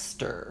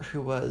Esther,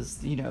 who was,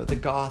 the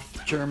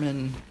goth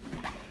German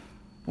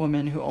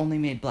woman who only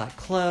made black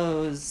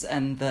clothes,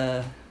 and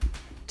the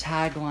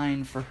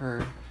tagline for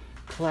her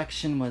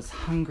collection was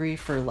 "Hungry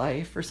for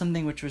Life" or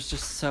something, which was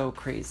just so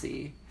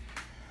crazy.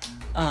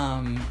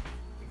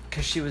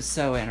 Because she was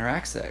so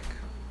anorexic.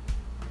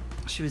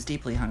 She was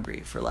deeply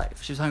hungry for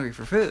life. She was hungry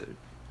for food.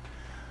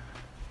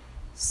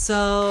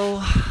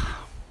 So,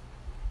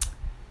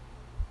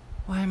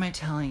 why am I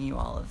telling you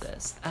all of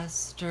this?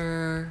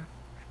 Esther,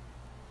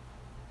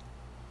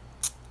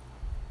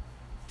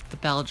 the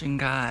Belgian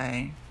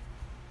guy.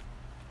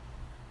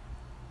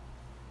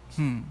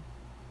 I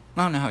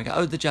don't know how I got...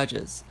 Oh, the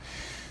judges.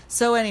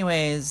 So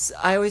anyways,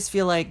 I always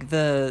feel like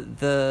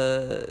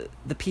the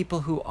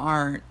people who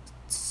aren't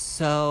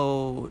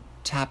so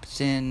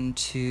tapped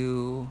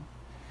into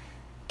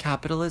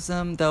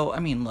capitalism, though, I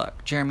mean,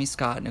 look, Jeremy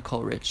Scott,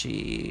 Nicole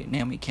Richie,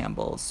 Naomi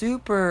Campbell,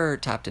 super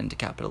tapped into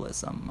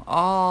capitalism.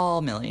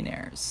 All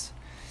millionaires.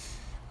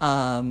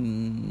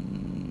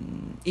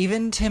 Even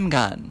Tim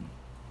Gunn.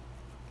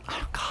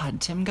 Oh,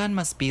 God, Tim Gunn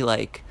must be,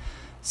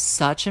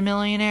 such a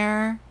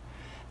millionaire.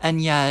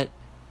 And yet,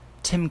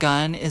 Tim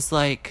Gunn is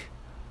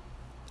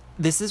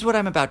this is what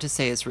I'm about to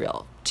say is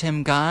real.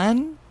 Tim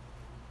Gunn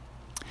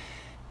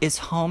is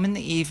home in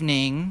the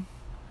evening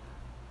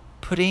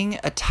putting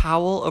a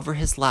towel over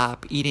his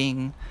lap,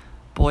 eating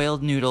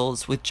boiled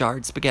noodles with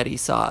jarred spaghetti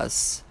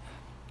sauce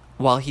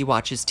while he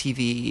watches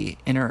TV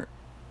in a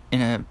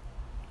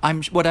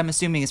what I'm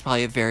assuming is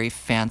probably a very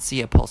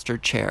fancy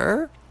upholstered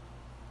chair,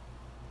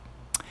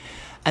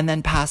 and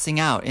then passing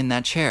out in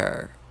that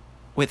chair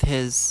with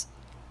his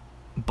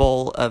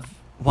bowl of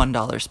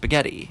 $1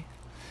 spaghetti.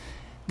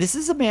 This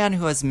is a man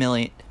who has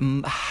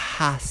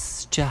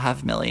to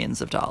have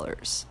millions of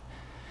dollars.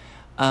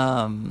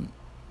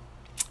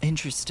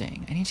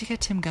 Interesting. I need to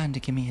get Tim Gunn to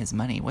give me his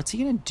money. What's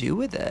he going to do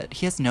with it?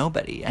 He has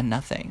nobody and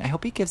nothing. I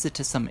hope he gives it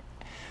to some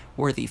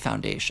worthy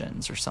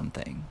foundations or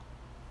something.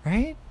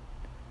 Right?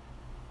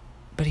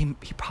 But he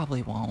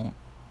probably won't.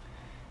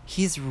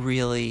 He's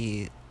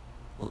really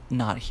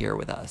not here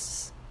with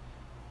us.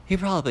 He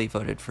probably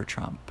voted for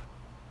Trump.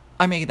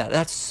 I mean,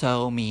 that's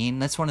so mean.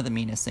 That's one of the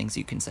meanest things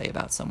you can say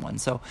about someone.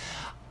 So,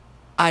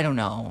 I don't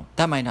know.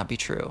 That might not be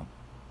true.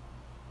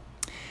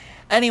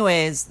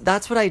 Anyways,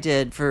 that's what I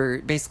did for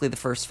basically the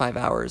first 5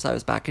 hours. I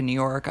was back in New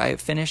York. I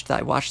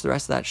watched the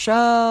rest of that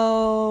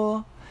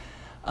show.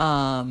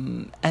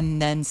 And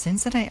then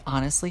since then, I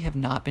honestly have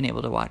not been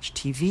able to watch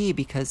TV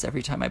because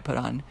every time I put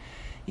on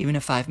even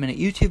a 5-minute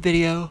YouTube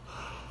video,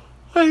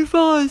 I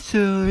fall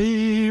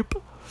asleep.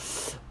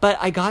 But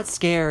I got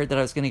scared that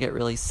I was going to get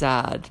really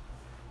sad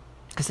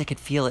because I could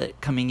feel it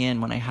coming in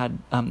when I had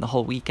the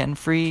whole weekend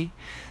free.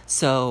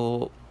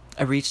 So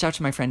I reached out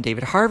to my friend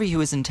David Harvey, who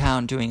was in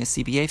town doing a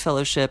CBA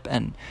fellowship,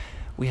 and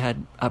we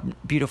had a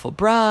beautiful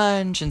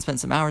brunch and spent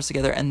some hours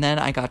together. And then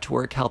I got to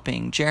work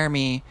helping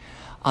Jeremy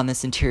on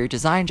this interior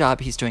design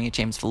job he's doing at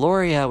James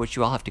Valoria, which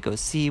you all have to go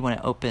see when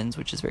it opens,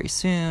 which is very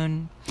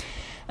soon.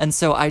 And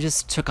so I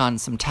just took on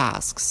some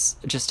tasks,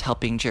 just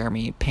helping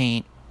Jeremy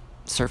paint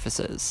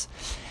surfaces,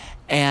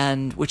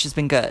 and which has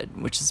been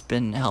good, which has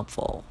been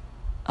helpful.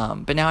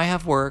 But now I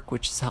have work,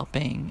 which is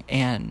helping,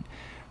 and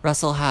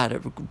Russell had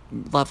a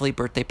lovely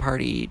birthday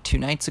party 2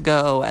 nights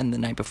ago, and the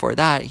night before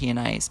that, he and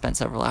I spent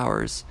several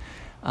hours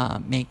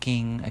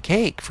making a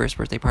cake for his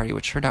birthday party,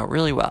 which turned out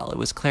really well. It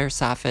was Claire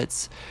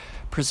Saffit's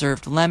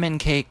preserved lemon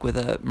cake with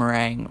a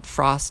meringue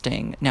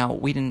frosting. Now,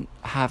 we didn't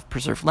have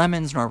preserved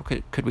lemons, nor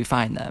could we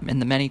find them in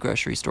the many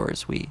grocery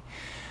stores we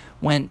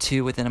went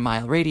to within a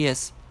mile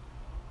radius.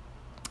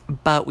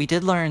 But we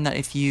did learn that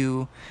if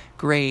you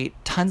grate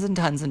tons and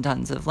tons and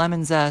tons of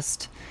lemon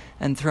zest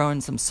and throw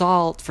in some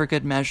salt for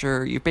good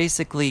measure, you're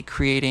basically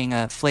creating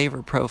a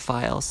flavor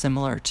profile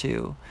similar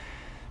to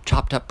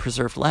chopped up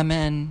preserved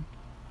lemon.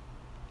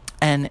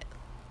 And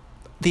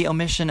the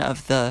omission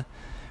of the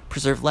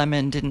preserved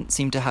lemon didn't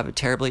seem to have a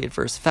terribly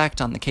adverse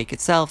effect on the cake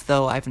itself,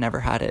 though I've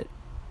never had it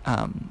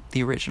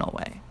the original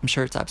way. I'm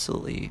sure it's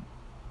absolutely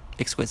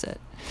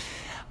exquisite.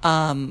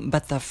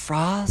 But the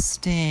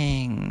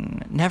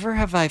frosting, never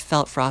have I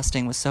felt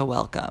frosting was so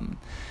welcome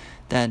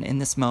than in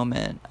this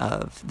moment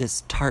of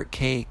this tart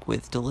cake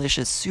with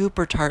delicious,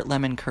 super tart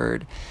lemon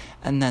curd,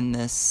 and then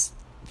this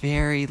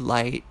very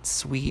light,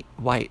 sweet,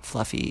 white,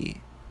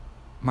 fluffy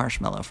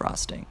marshmallow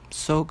frosting.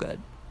 So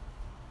good.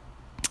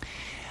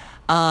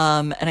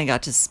 And I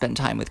got to spend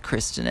time with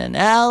Kristen and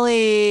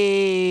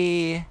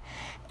Ellie,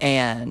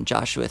 and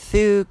Joshua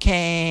Thew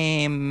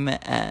came,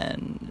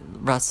 and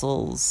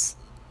Russell's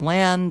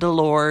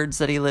landlords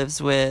that he lives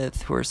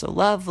with, who are so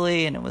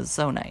lovely, and it was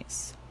so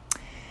nice.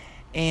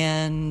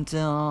 And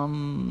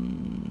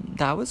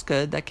that was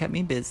good. That kept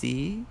me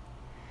busy.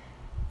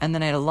 And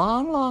then I had a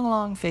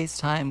long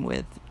FaceTime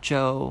with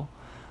Joe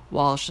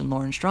Walsh and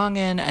Lauren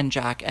Strongen and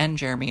Jack and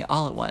Jeremy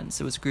all at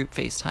once. It was group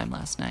FaceTime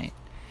last night,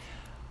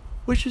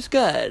 which was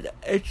good.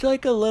 It's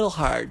like a little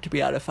hard to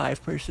be on a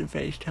 5-person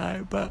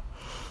FaceTime, but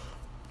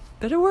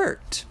it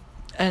worked.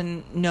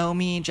 And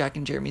Nomi, Jack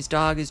and Jeremy's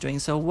dog, is doing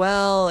so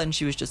well, and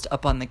she was just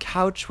up on the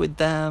couch with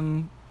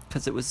them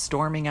because it was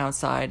storming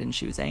outside and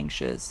she was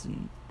anxious,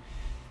 and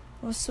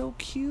it was so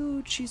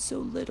cute. She's so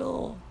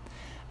little.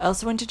 I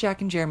also went to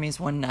Jack and Jeremy's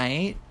one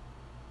night,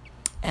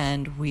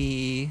 and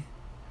we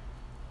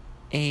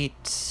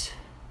ate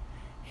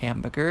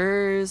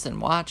hamburgers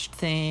and watched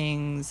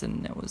things,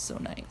 and it was so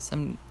nice.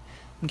 I'm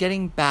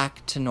getting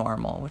back to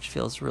normal, which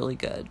feels really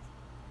good.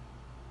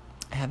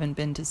 I haven't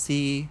been to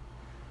see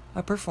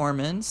a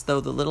performance,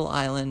 though the Little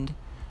Island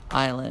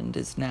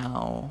is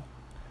now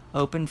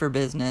open for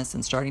business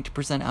and starting to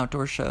present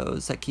outdoor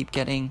shows that keep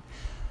getting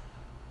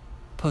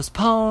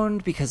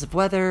postponed because of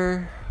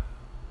weather.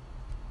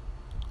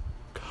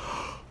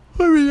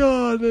 I'm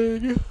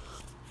yawning.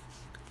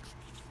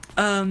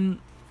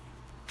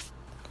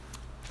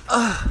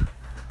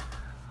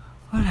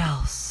 What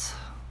else?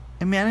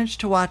 I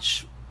managed to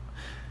watch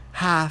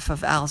half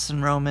of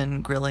Alison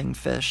Roman grilling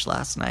fish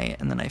last night,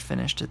 and then I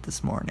finished it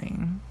this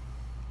morning.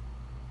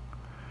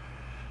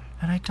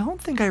 And I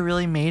don't think I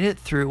really made it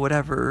through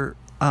whatever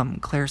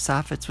Claire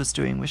Saffitz was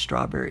doing with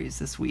strawberries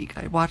this week.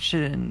 I watched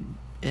it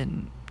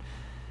in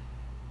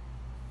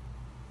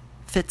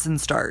fits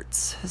and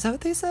starts. Is that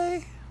what they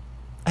say?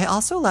 I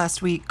also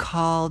last week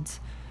I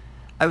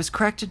was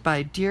corrected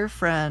by dear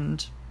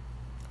friend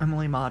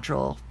Emily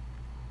Modrell,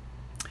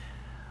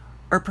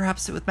 or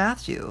perhaps it was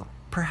Matthew,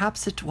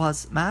 perhaps it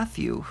was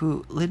Matthew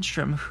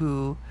Lindstrom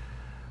who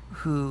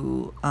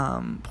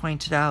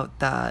pointed out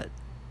that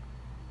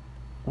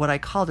what I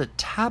called a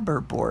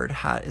tabberboard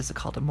hat is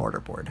called a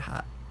mortarboard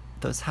hat.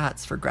 Those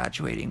hats for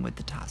graduating with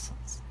the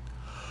tassels.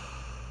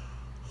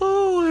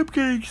 Oh, I'm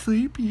getting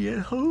sleepy at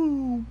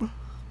home.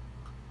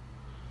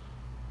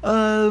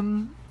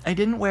 I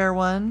didn't wear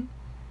one.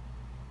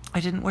 I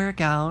didn't wear a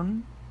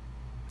gown.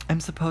 I'm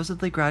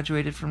supposedly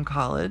graduated from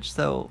college,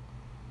 so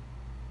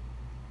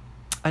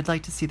I'd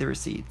like to see the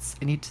receipts.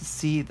 I need to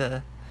see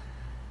the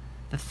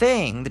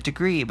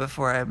degree,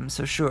 before I'm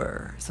so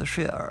sure. What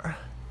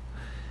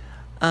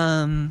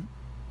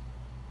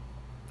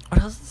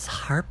else is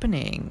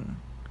happening?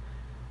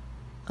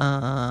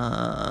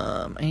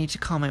 I need to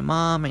call my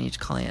mom. I need to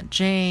call Aunt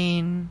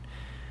Jane.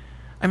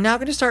 I'm now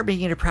going to start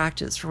making it a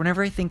practice for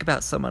whenever I think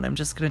about someone, I'm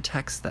just going to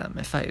text them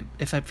if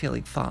I'm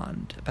feeling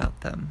fond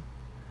about them.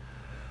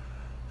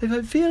 If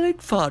I'm feeling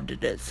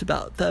fondness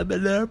about them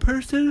and they're a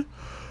person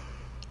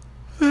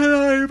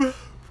that I'm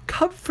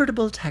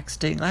comfortable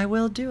texting, I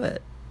will do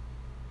it.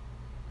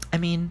 I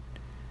mean,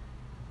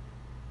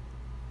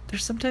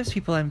 there's sometimes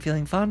people I'm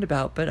feeling fond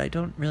about, but I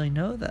don't really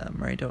know them,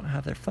 or I don't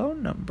have their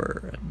phone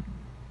number, and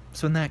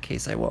so in that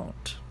case, I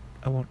won't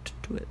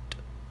do it.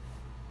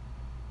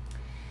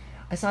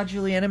 I saw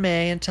Juliana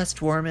May and Tess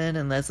Dwarman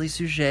and Leslie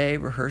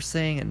Sujet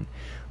rehearsing, and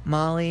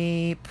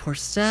Molly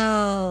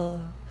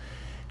Porcel.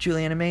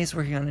 Juliana May's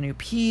working on a new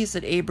piece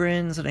at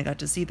Abrams, and I got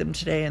to see them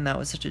today, and that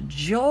was such a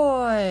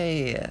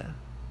joy.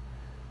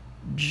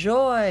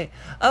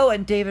 Oh,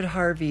 and David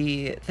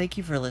Harvey, thank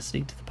you for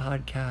listening to the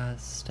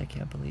podcast. I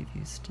can't believe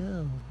you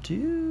still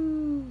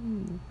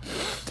do.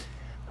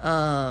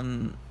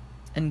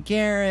 And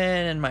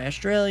Garen and my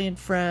Australian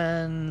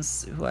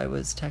friends who I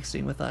was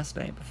texting with last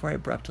night before I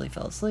abruptly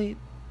fell asleep.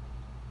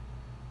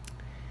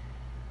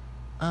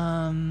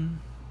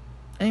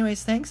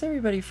 Anyways, thanks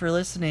everybody for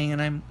listening,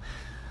 and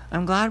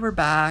I'm glad we're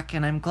back,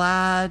 and I'm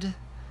glad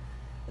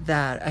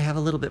that I have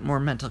a little bit more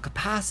mental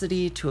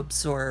capacity to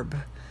absorb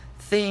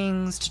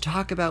things to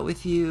talk about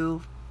with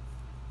you.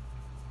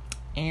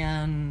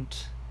 And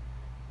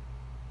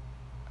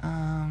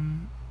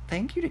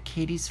thank you to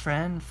Katie's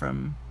friend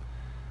from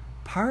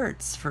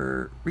Parts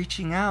for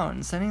reaching out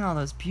and sending all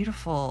those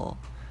beautiful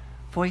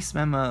voice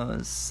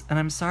memos. And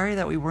I'm sorry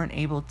that we weren't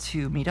able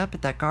to meet up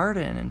at that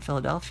garden in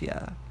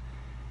Philadelphia.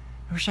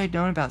 I wish I'd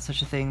known about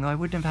such a thing, though I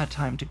wouldn't have had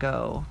time to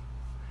go,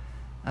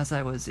 as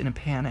I was in a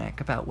panic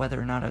about whether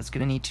or not I was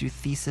going to need to do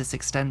thesis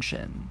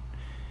extension.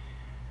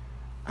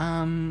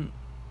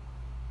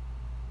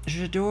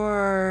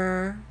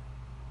 J'adore.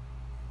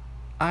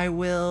 I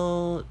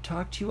will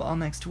talk to you all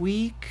next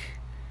week.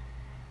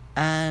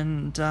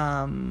 And,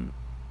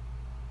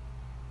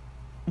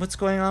 what's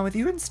going on with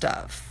you and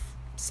stuff?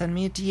 Send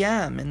me a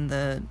DM in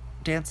the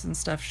Dance and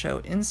Stuff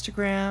Show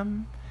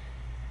Instagram.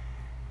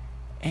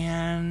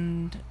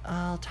 And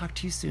I'll talk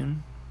to you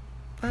soon.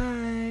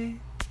 Bye.